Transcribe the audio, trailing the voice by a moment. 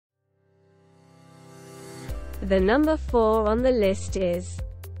The number 4 on the list is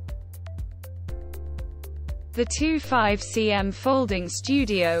the 25cm Folding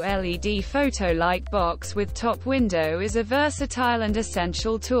Studio LED Photo Light Box with Top Window is a versatile and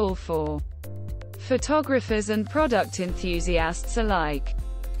essential tool for photographers and product enthusiasts alike.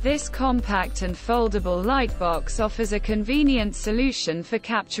 This compact and foldable light box offers a convenient solution for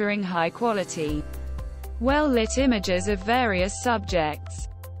capturing high-quality, well-lit images of various subjects.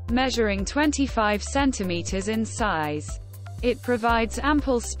 Measuring 25 cm in size, it provides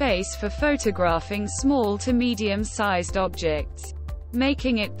ample space for photographing small to medium-sized objects,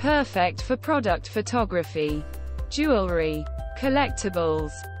 making it perfect for product photography, jewelry,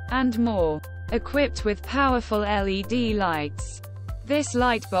 collectibles, and more. Equipped with powerful LED lights, this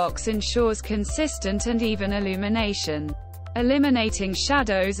light box ensures consistent and even illumination, eliminating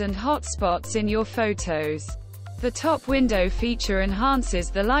shadows and hot spots in your photos. The top window feature enhances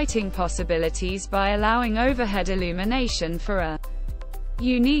the lighting possibilities by allowing overhead illumination for a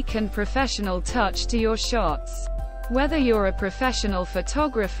unique and professional touch to your shots. Whether you're a professional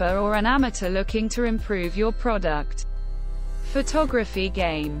photographer or an amateur looking to improve your product photography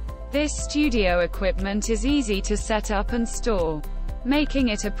game, this studio equipment is easy to set up and store, making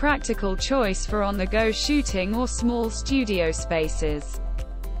it a practical choice for on-the-go shooting or small studio spaces.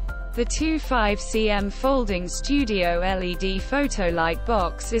 The 25cm Folding Studio LED Photo Light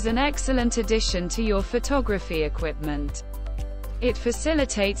Box is an excellent addition to your photography equipment. It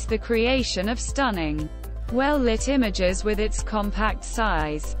facilitates the creation of stunning, well-lit images with its compact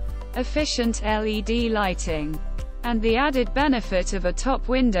size, efficient LED lighting, and the added benefit of a top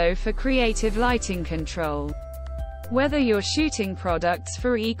window for creative lighting control. Whether you're shooting products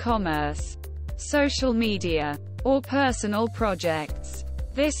for e-commerce, social media, or personal projects,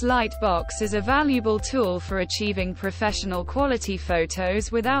 this light box is a valuable tool for achieving professional quality photos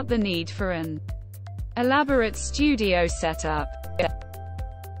without the need for an elaborate studio setup.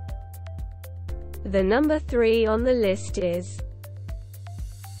 The number 3 on the list is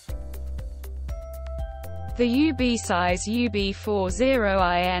the UBesize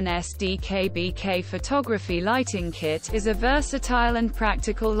UB40INSDKBK Photography Lighting Kit is a versatile and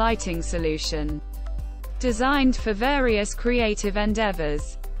practical lighting solution designed for various creative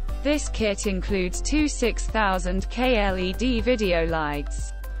endeavors. This kit includes two 6000K LED video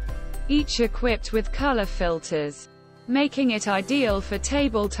lights, each equipped with color filters, making it ideal for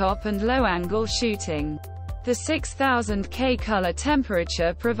tabletop and low-angle shooting. The 6000K color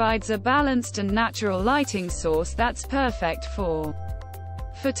temperature provides a balanced and natural lighting source that's perfect for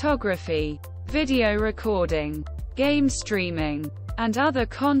photography, video recording, game streaming, and other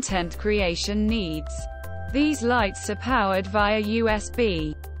content creation needs. These lights are powered via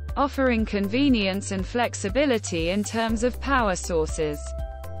USB, offering convenience and flexibility in terms of power sources.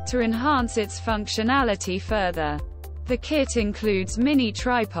 To enhance its functionality further, the kit includes mini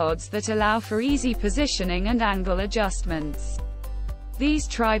tripods that allow for easy positioning and angle adjustments. These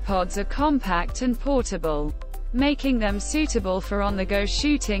tripods are compact and portable, making them suitable for on-the-go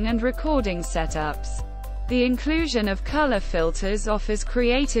shooting and recording setups. The inclusion of color filters offers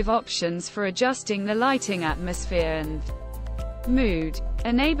creative options for adjusting the lighting atmosphere and mood,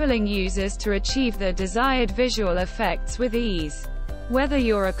 enabling users to achieve their desired visual effects with ease. Whether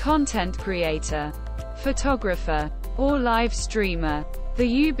you're a content creator, photographer, or live streamer,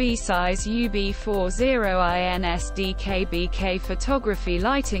 the UBesize UB40INSDKBK Photography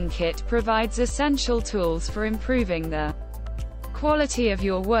Lighting Kit provides essential tools for improving the quality of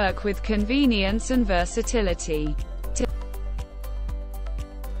your work with convenience and versatility.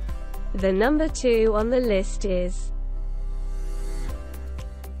 The number 2 on the list is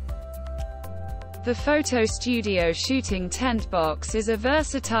the Photo Studio Shooting Tent Box is a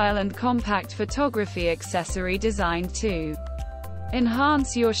versatile and compact photography accessory designed to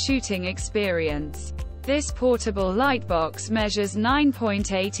enhance your shooting experience. This portable light box measures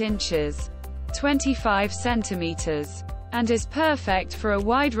 9.8 inches, 25 centimeters, and is perfect for a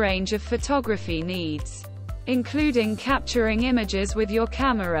wide range of photography needs, including capturing images with your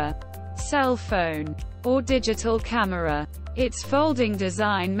camera, cell phone, or digital camera. Its folding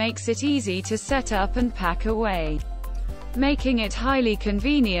design makes it easy to set up and pack away, making it highly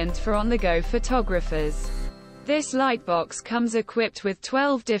convenient for on-the-go photographers. This lightbox comes equipped with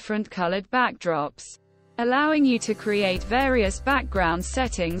 12 different colored backdrops, allowing you to create various background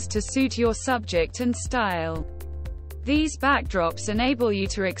settings to suit your subject and style. These backdrops enable you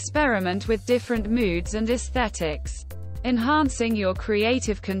to experiment with different moods and aesthetics, enhancing your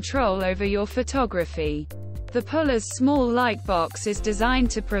creative control over your photography. The Puller's small light box is designed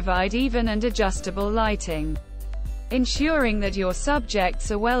to provide even and adjustable lighting, ensuring that your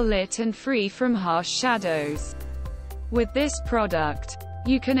subjects are well lit and free from harsh shadows. With this product,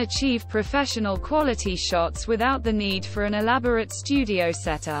 you can achieve professional quality shots without the need for an elaborate studio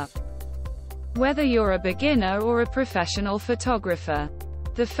setup. Whether you're a beginner or a professional photographer,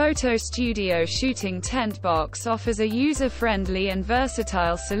 the Photo Studio Shooting Tent Box offers a user-friendly and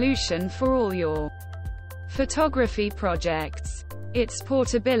versatile solution for all your photography projects. Its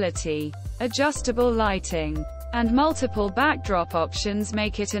portability, adjustable lighting, and multiple backdrop options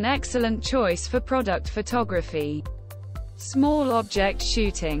make it an excellent choice for product photography, small object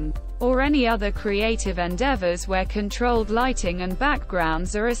shooting, or any other creative endeavors where controlled lighting and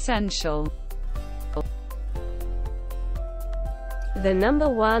backgrounds are essential. The number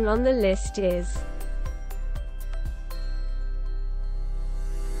 1 on the list is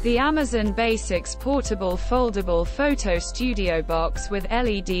the Amazon Basics Portable Foldable Photo Studio Box with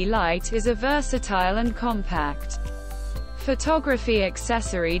LED light is a versatile and compact photography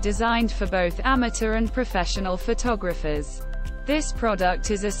accessory designed for both amateur and professional photographers. This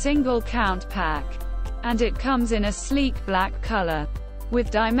product is a single count pack, and it comes in a sleek black color, with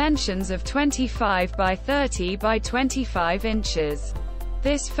dimensions of 25 by 30 by 25 inches.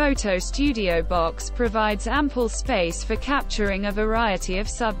 This photo studio box provides ample space for capturing a variety of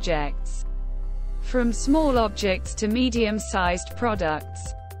subjects, from small objects to medium-sized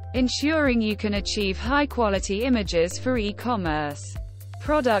products, ensuring you can achieve high-quality images for e-commerce,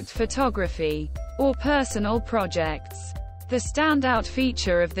 product photography, or personal projects. The standout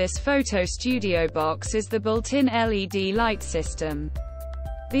feature of this photo studio box is the built-in LED light system.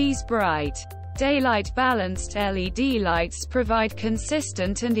 These bright, daylight-balanced LED lights provide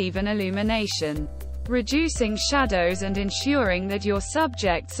consistent and even illumination, reducing shadows and ensuring that your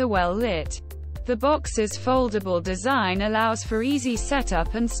subjects are well lit. The box's foldable design allows for easy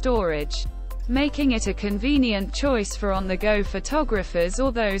setup and storage, making it a convenient choice for on-the-go photographers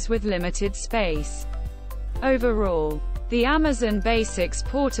or those with limited space. Overall, the Amazon Basics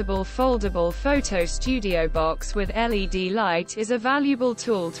Portable Foldable Photo Studio Box with LED light is a valuable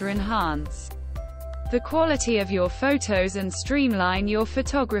tool to enhance the quality of your photos and streamline your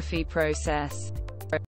photography process.